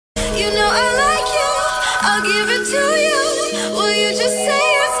I'll give it to you. Will you just say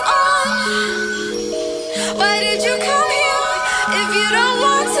it's on? Why did you come here if you don't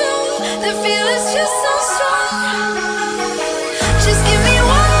want to? The feeling's just so strong. Just give me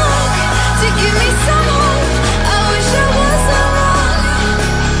one look to give me some hope. I wish I wasn't wrong.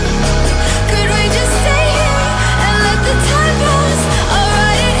 Could we just stay here and let the time pass? I'll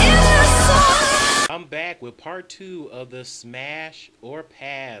write it in a song. I'm back with part 2 of the Smash or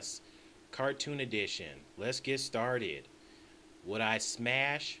Pass Cartoon Edition. Let's get started. Would I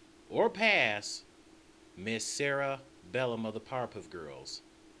smash or pass Miss Sarah Bellum of the Powerpuff Girls?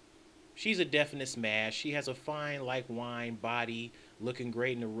 She's a definite smash. She has a fine like wine body, looking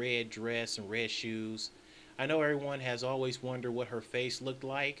great in a red dress and red shoes. I know everyone has always wondered what her face looked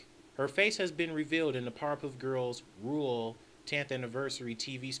like. Her face has been revealed in the Powerpuff Girls Rule 10th Anniversary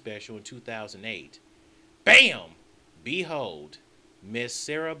TV special in 2008. BAM! Behold, Miss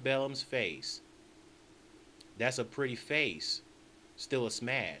Sarah Bellum's face. That's a pretty face. Still a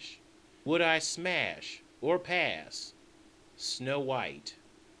smash. Would I smash or pass Snow White?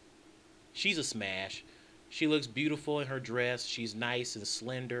 She's a smash. She looks beautiful in her dress. She's nice and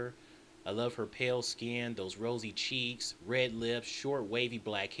slender. I love her pale skin, those rosy cheeks, red lips, short wavy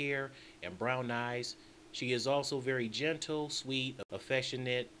black hair, and brown eyes. She is also very gentle, sweet,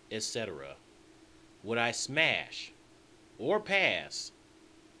 affectionate, etc. Would I smash or pass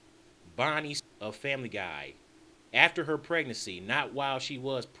Bonnie of Family Guy? After her pregnancy, not while she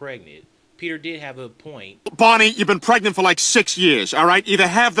was pregnant. Peter did have a point. Bonnie, you've been pregnant for like 6 years, all right? Either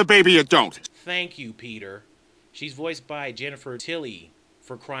have the baby or don't. Thank you, Peter. She's voiced by Jennifer Tilly,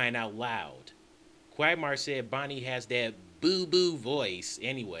 for crying out loud. Quagmire said Bonnie has that boo-boo voice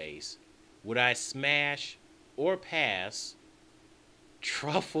anyways. Would I smash or pass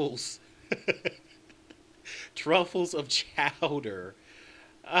Truffles? Truffles of Chowder.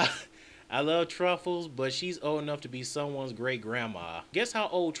 I love Truffles, but she's old enough to be someone's great-grandma. Guess how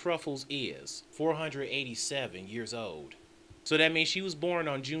old Truffles is? 487 years old. So that means she was born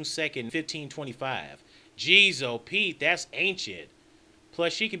on June 2nd, 1525. Jeez, oh Pete, that's ancient.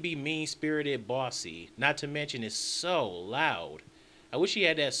 Plus, she can be mean-spirited, bossy. Not to mention, it's so loud. I wish she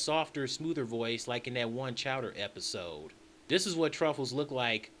had that softer, smoother voice like in that one Chowder episode. This is what Truffles looked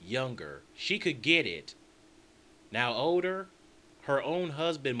like younger. She could get it. Now older, her own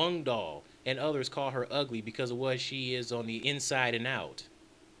husband, Mungdal, and others call her ugly because of what she is on the inside and out.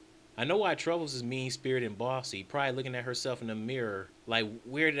 I know why Truffles is mean-spirited and bossy, probably looking at herself in the mirror like,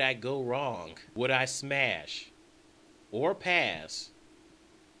 where did I go wrong? Would I smash or pass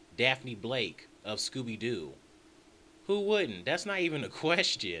Daphne Blake of Scooby-Doo? Who wouldn't? That's not even a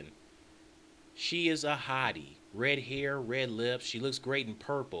question. She is a hottie. Red hair, red lips. She looks great in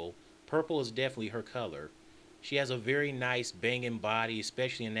purple. Purple is definitely her color. She has a very nice banging body,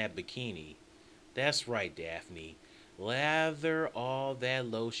 especially in that bikini. That's right, Daphne. Lather all that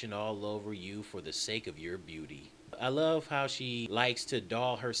lotion all over you for the sake of your beauty. I love how she likes to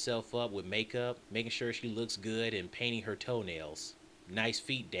doll herself up with makeup, making sure she looks good and painting her toenails. Nice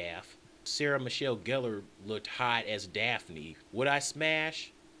feet, Daph. Sarah Michelle Gellar looked hot as Daphne. Would I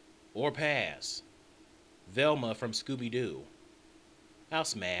smash or pass Velma from Scooby-Doo? I'll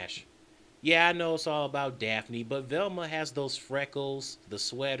smash. Yeah, I know it's all about Daphne, but Velma has those freckles, the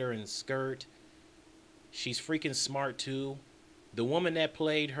sweater and skirt. She's freaking smart too. The woman that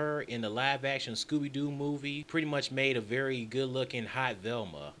played her in the live-action Scooby-Doo movie pretty much made a very good-looking hot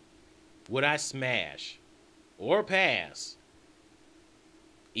Velma. Would I smash or pass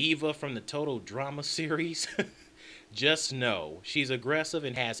Eva from the Total Drama series? Just know, she's aggressive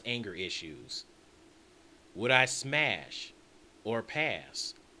and has anger issues. Would I smash or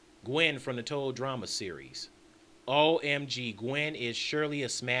pass Gwen from the Total Drama series? OMG, Gwen is surely a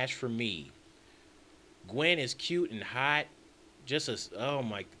smash for me. Gwen is cute and hot. Oh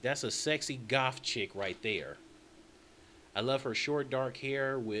my, that's a sexy goth chick right there. I love her short dark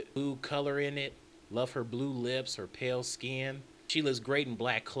hair with blue color in it. Love her blue lips, her pale skin. She looks great in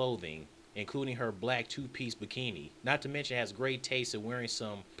black clothing, including her black two-piece bikini. Not to mention has great taste in wearing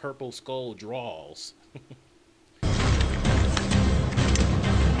some purple skull drawers.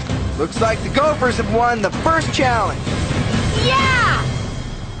 Looks like the Gophers have won the first challenge. Yeah!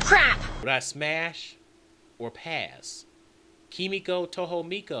 Crap! Would I smash or pass Kimiko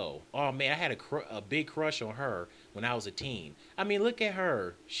Tohomiko? Oh man, I had a big crush on her when I was a teen. I mean, look at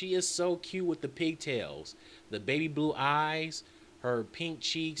her. She is so cute with the pigtails, the baby blue eyes, her pink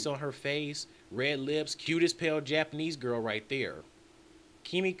cheeks on her face, red lips, cutest pale Japanese girl right there.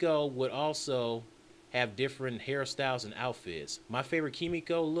 Kimiko would also have different hairstyles and outfits. My favorite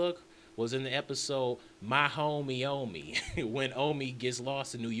Kimiko look was in the episode My Homie Omi, when Omi gets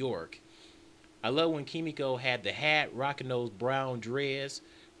lost in New York. I love when Kimiko had the hat, rocking those brown dreads,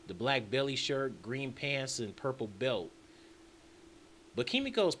 the black belly shirt, green pants, and purple belt. But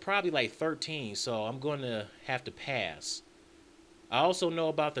Kimiko's probably like 13, so I'm going to have to pass. I also know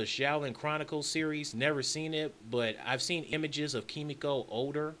about the Shaolin Chronicles series, never seen it, but I've seen images of Kimiko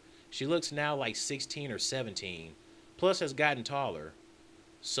older. She looks now like 16 or 17, plus has gotten taller.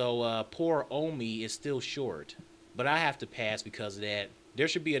 So poor Omi is still short, but I have to pass because of that. There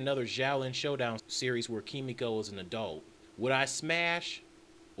should be another Shaolin Showdown series where Kimiko is an adult. Would I smash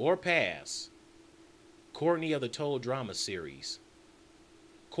or pass Courtney of the Total Drama series?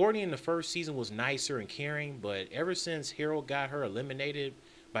 Courtney in the first season was nicer and caring, but ever since Harold got her eliminated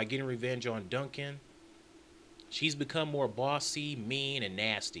by getting revenge on Duncan, she's become more bossy, mean, and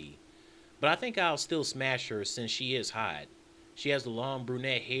nasty. But I think I'll still smash her since she is hot. She has the long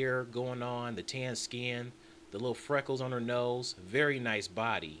brunette hair going on, the tan skin, the little freckles on her nose, very nice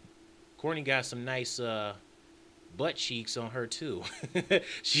body. Courtney got some nice butt cheeks on her too.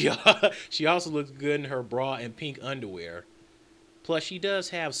 She also looks good in her bra and pink underwear. Plus, she does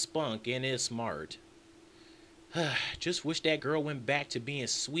have spunk and is smart. Just wish that girl went back to being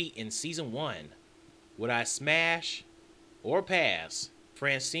sweet in season 1. Would I smash or pass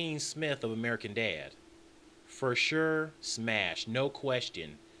Francine Smith of American Dad? For sure, smash, no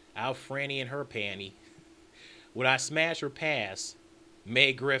question. Out Franny in her panty. Would I smash or pass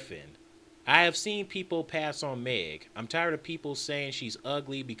Meg Griffin? I have seen people pass on Meg. I'm tired of people saying she's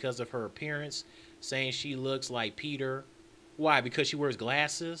ugly because of her appearance, saying she looks like Peter. Why? Because she wears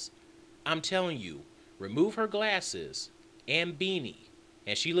glasses? I'm telling you, remove her glasses and beanie,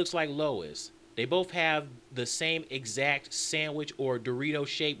 and she looks like Lois. They both have the same exact sandwich or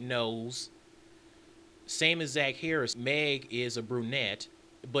Dorito-shaped nose. Same exact hair as Meg is a brunette,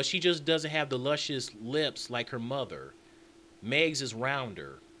 but she just doesn't have the luscious lips like her mother. Meg's is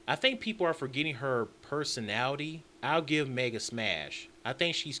rounder. I think people are forgetting her personality. I'll give Meg a smash. I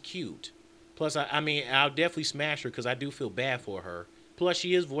think she's cute. Plus, I mean, I'll definitely smash her because I do feel bad for her. Plus,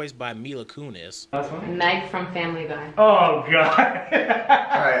 she is voiced by Mila Kunis. Meg from Family Guy. Oh, God.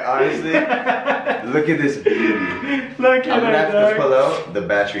 Alright, honestly, look at this beauty. Look at I'm gonna have to that. pull out the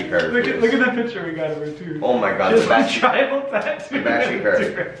battery curve. Look at the picture we got of her, too. Oh my god, Just the battery, tribal tattoo. the battery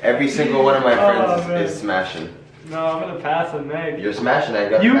curve. Every single one of my friends man. is smashing. No, I'm gonna pass on Meg. You're smashing, I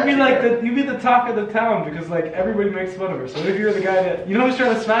got You the be battery like curve. you be the talk of the town because like everybody makes fun of her. So if you're the guy that who's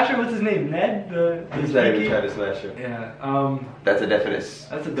trying to smash her, what's his name? Ned? He's not even trying to smash her. Yeah. That's a definite.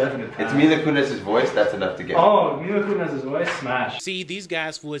 That's a definite pass. It's Mila Kunis' voice, that's enough to get. Oh, Mila Kunis' voice smash. See, these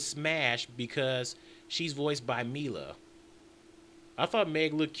guys would smash because she's voiced by Mila. I thought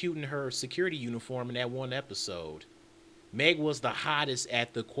Meg looked cute in her security uniform in that one episode. Meg was the hottest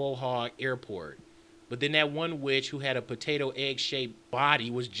at the Quahog Airport. But then that one witch who had a potato egg-shaped body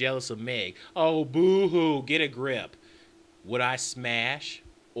was jealous of Meg. Oh, boo-hoo, get a grip. Would I smash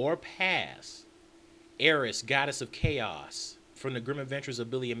or pass Eris, Goddess of Chaos, from the Grim Adventures of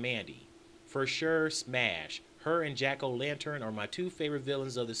Billy and Mandy? For sure, smash. Her and Jack-O-Lantern are my two favorite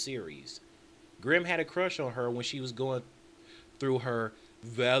villains of the series. Grim had a crush on her when she was going through her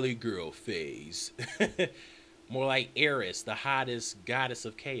Valley Girl phase. More like Eris, the hottest Goddess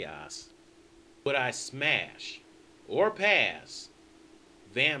of Chaos. Would I smash or pass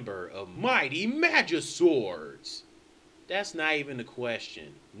Vamber of Mighty Magiswords? That's not even a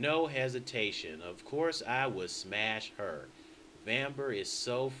question. No hesitation. Of course I would smash her. Vamber is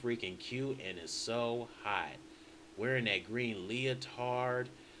so freaking cute and is so hot. Wearing that green leotard.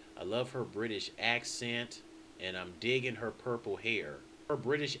 I love her British accent and I'm digging her purple hair. Her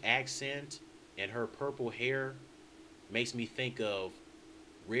British accent and her purple hair makes me think of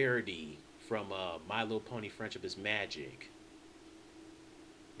Rarity from My Little Pony Friendship is Magic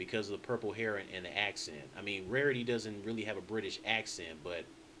because of the purple hair and the accent. I mean, Rarity doesn't really have a British accent, but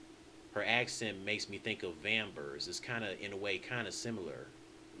her accent makes me think of Vamber's. It's kind of, in a way, kind of similar.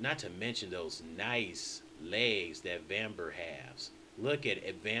 Not to mention those nice legs that Vamber has. Look at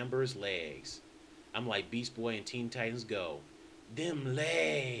Vamber's legs. I'm like Beast Boy and Teen Titans Go. Them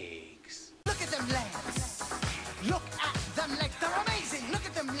legs. Look at them legs. Look at them legs. They're amazing. Look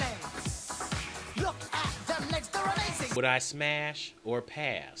at them legs. Look at them legs. They're amazing. Would I smash or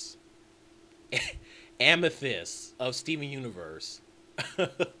pass Amethyst of Steven Universe?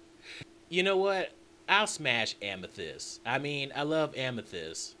 You know what? I'll smash Amethyst. I mean, I love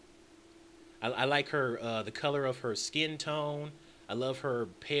Amethyst. I like her, the color of her skin tone. I love her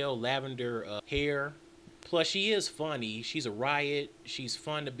pale lavender hair. Plus, she is funny. She's a riot. She's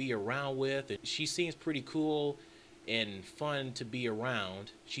fun to be around with. She seems pretty cool and fun to be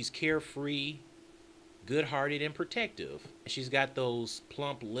around. She's carefree. good-hearted and protective. She's got those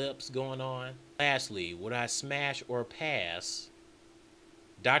plump lips going on. Lastly, would I smash or pass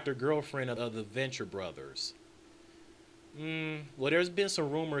Dr. Girlfriend of the Venture Brothers? Well, there's been some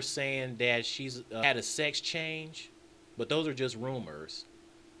rumors saying that she's had a sex change, but those are just rumors.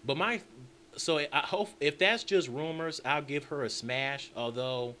 But I hope if that's just rumors, I'll give her a smash.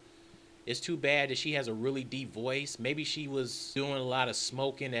 Although it's too bad that she has a really deep voice. Maybe she was doing a lot of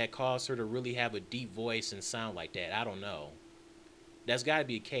smoking that caused her to really have a deep voice and sound like that. I don't know. That's got to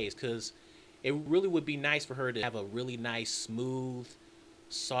be the case, because it really would be nice for her to have a really nice, smooth,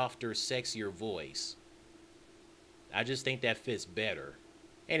 softer, sexier voice. I just think that fits better.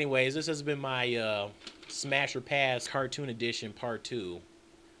 Anyways, this has been my Smash or Pass Cartoon Edition Part 2.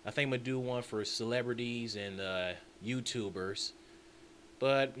 I think I'm going to do one for celebrities and YouTubers.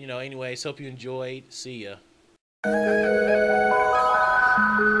 But, anyways, hope you enjoyed. See ya.